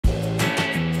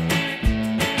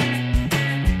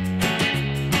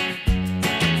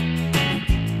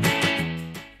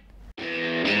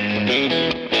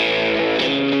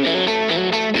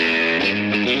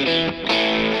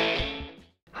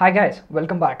Hi guys,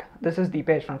 welcome back. This is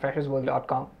Deepesh from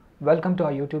freshersworld.com. Welcome to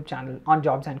our YouTube channel on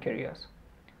jobs and careers.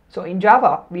 So in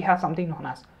Java, we have something known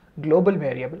as global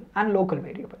variable and local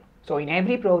variable. So in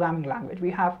every programming language, we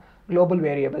have global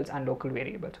variables and local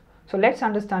variables. So let's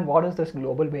understand what is this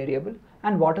global variable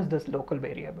and what is this local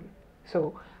variable.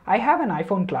 So I have an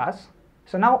iPhone class.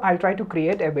 So now I'll try to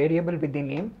create a variable with the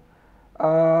name.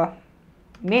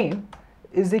 Name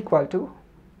is equal to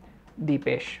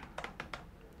Deepesh.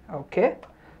 Okay.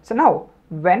 So now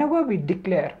whenever we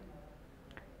declare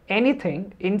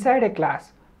anything inside a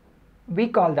class, we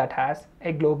call that as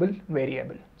a global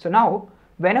variable. So now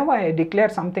whenever I declare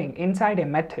something inside a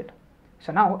method,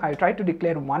 so now I try to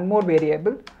declare one more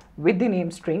variable with the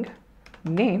name string.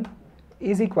 Name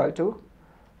is equal to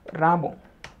Ramu.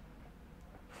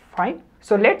 Fine.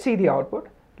 So let's see the output.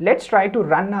 Let's try to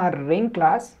run our ring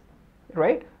class,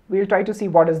 right? We'll try to see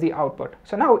what is the output.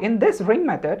 So now in this ring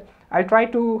method, I'll try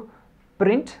to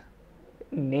print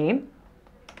name.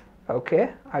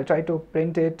 Okay, I'll try to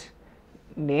print it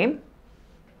name.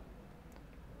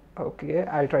 Okay,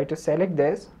 I'll try to select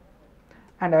this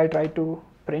and I'll try to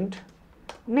print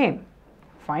name.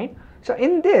 Fine. So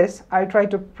in this, I'll try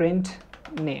to print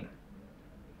name.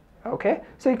 Okay,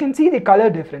 so you can see the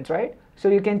color difference, right? So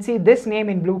you can see this name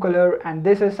in blue color and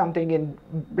this is something in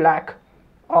black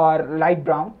or light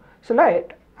brown. So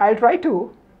I'll try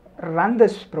to run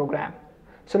this program.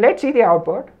 So let's see the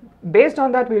output. Based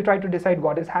on that, we'll try to decide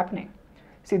what is happening.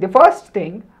 See, the first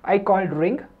thing I called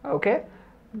ring. Okay,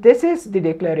 this is the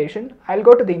declaration. I'll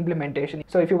go to the implementation.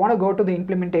 So if you want to go to the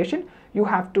implementation, you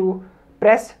have to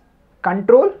press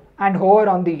Control and hover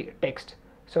on the text.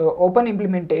 So open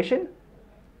implementation.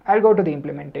 I'll go to the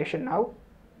implementation now.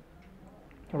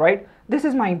 Right, this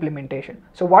is my implementation.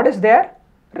 So what is there?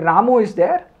 Ramu is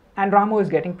there and Ramu is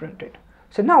getting printed.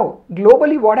 So now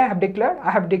globally what I have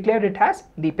declared it as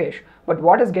Deepesh, but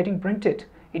what is getting printed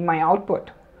in my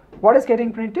output? What is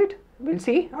getting printed? We'll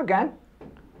see again.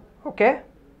 Okay,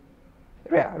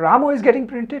 yeah, Ramu is getting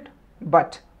printed,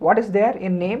 but what is there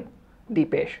in name?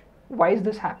 Deepesh. Why is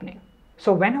this happening?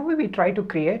 So whenever we try to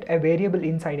create a variable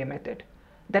inside a method,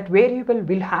 that variable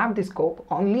will have the scope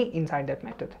only inside that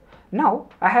method. Now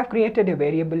I have created a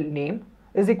variable name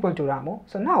is equal to Ramu.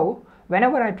 So now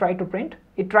whenever I try to print,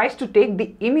 it tries to take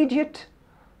the immediate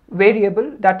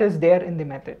variable that is there in the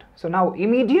method. So now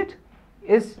immediate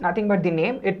is nothing but the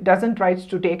name. It doesn't try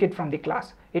to take it from the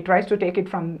class. It tries to take it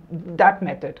from that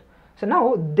method. So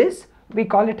now this we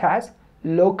call it as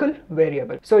local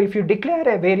variable. So if you declare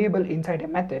a variable inside a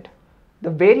method, the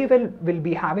variable will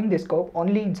be having the scope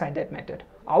only inside that method.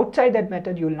 Outside that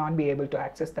method, you will not be able to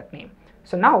access that name.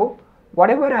 So now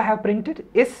whatever I have printed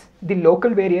is the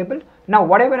local variable. Now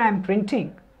whatever I am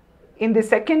printing in the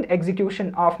second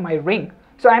execution of my ring,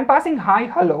 so I am passing hi,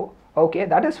 hello, okay,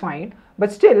 that is fine,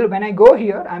 but still when I go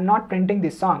here, I am not printing the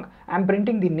song, I am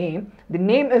printing the name. The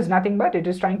name is nothing but it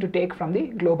is trying to take from the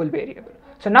global variable.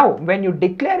 So now when you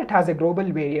declare it as a global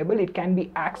variable, it can be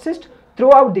accessed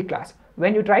throughout the class.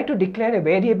 When you try to declare a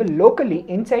variable locally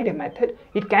inside a method,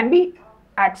 it can be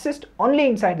accessed only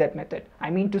inside that method. I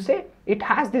mean to say it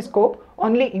has the scope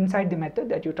only inside the method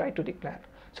that you try to declare.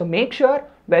 So make sure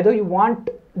whether you want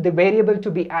the variable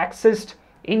to be accessed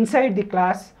inside the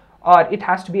class or it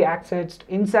has to be accessed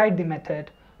inside the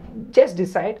method, just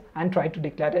decide and try to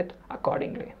declare it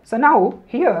accordingly. So now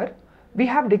here we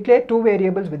have declared two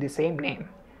variables with the same name,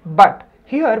 but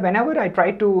here whenever I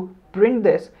try to print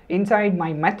this inside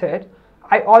my method,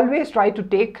 I always try to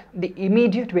take the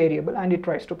immediate variable and it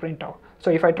tries to print out.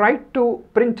 So if I try to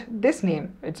print this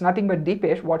name, it's nothing but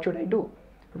Deepesh, what should I do?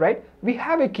 Right? We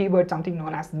have a keyword, something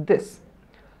known as this.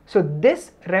 So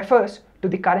this refers to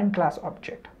the current class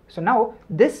object. So now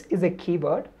this is a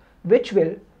keyword which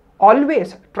will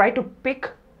always try to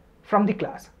pick from the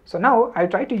class. So now I'll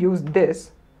try to use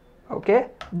this, okay,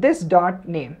 this dot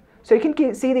name. So you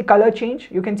can see the color change.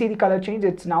 You can see the color change.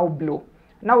 It's now blue.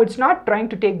 Now it's not trying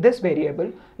to take this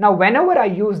variable. Now whenever I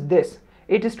use this,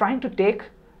 it is trying to take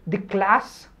the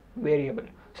class variable.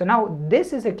 So now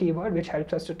this is a keyword which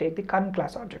helps us to take the current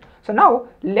class object. So now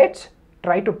let's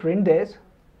try to print this.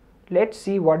 Let's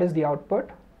see what is the output.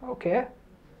 Okay.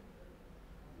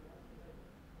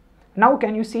 Now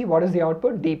can you see what is the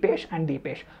output? Deepesh and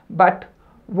Deepesh. But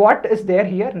what is there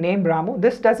here? Name Ramu.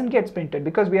 This doesn't get printed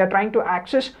because we are trying to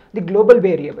access the global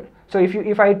variable. So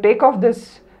if I take off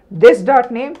this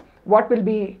dot name, what will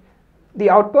be the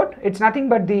output? It's nothing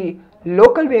but the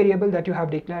local variable that you have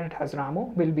declared as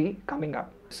Ramu will be coming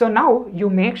up. So now you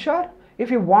make sure if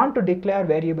you want to declare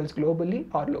variables globally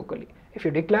or locally. If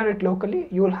you declare it locally,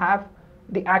 you will have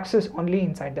the access only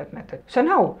inside that method. So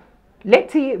now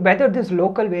let's see whether this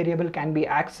local variable can be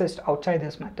accessed outside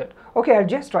this method. Okay, I'll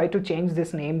just try to change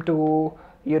this name to,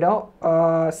 you know,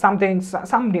 some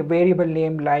variable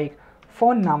name like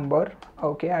phone number.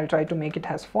 Okay, I'll try to make it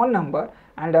as phone number,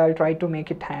 and I'll try to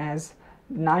make it as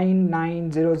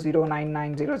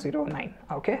 990099009.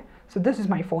 Okay, so this is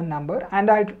my phone number, and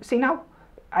I see now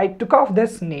I took off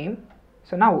this name,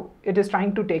 so now it is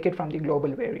trying to take it from the global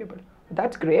variable.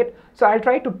 That's great. So I'll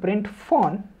try to print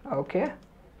phone.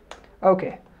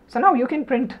 Okay, so now you can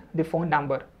print the phone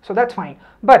number, so that's fine.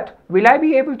 But will I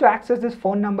be able to access this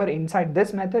phone number inside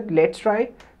this method? Let's try.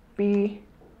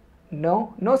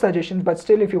 No suggestions, but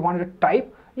still, if you want to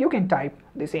type, you can type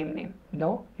the same name.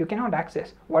 No, you cannot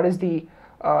access. What is the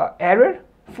error?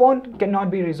 Phone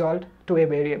cannot be resolved to a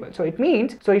variable. So it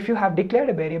means, so if you have declared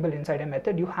a variable inside a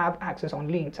method, you have access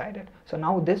only inside it. So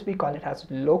now this we call it as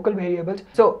local variables.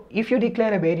 So if you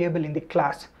declare a variable in the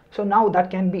class, so now that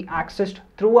can be accessed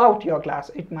throughout your class.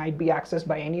 It might be accessed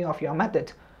by any of your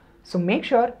methods. So make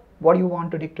sure what you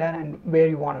want to declare and where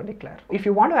you want to declare. If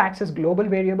you want to access global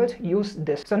variables, use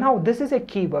this. So now this is a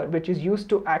keyword which is used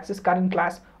to access current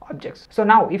class objects. So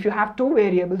now if you have two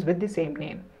variables with the same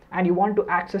name and you want to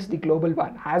access the global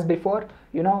one, as before,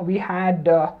 you know, we had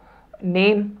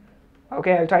name.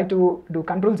 Okay, I'll try to do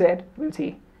Control Z. We'll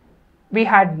see. We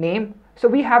had name. So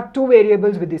we have two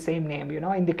variables with the same name. You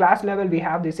know, in the class level we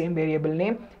have the same variable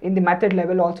name. In the method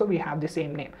level also we have the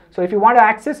same name. So if you want to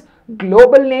access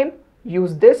global name,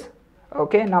 use this.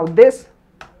 Okay, now this,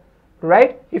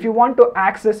 right? If you want to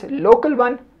access local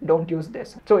one, don't use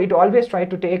this. So it always try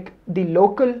to take the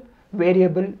local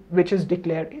variable which is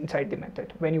declared inside the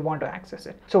method when you want to access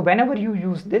it. So whenever you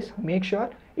use this, make sure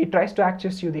it tries to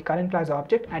access you the current class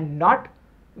object and not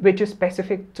which is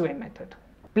specific to a method.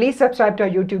 Please subscribe to our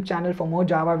YouTube channel for more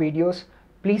Java videos.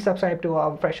 Please subscribe to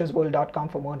our freshersworld.com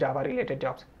for more Java related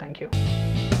jobs. Thank you.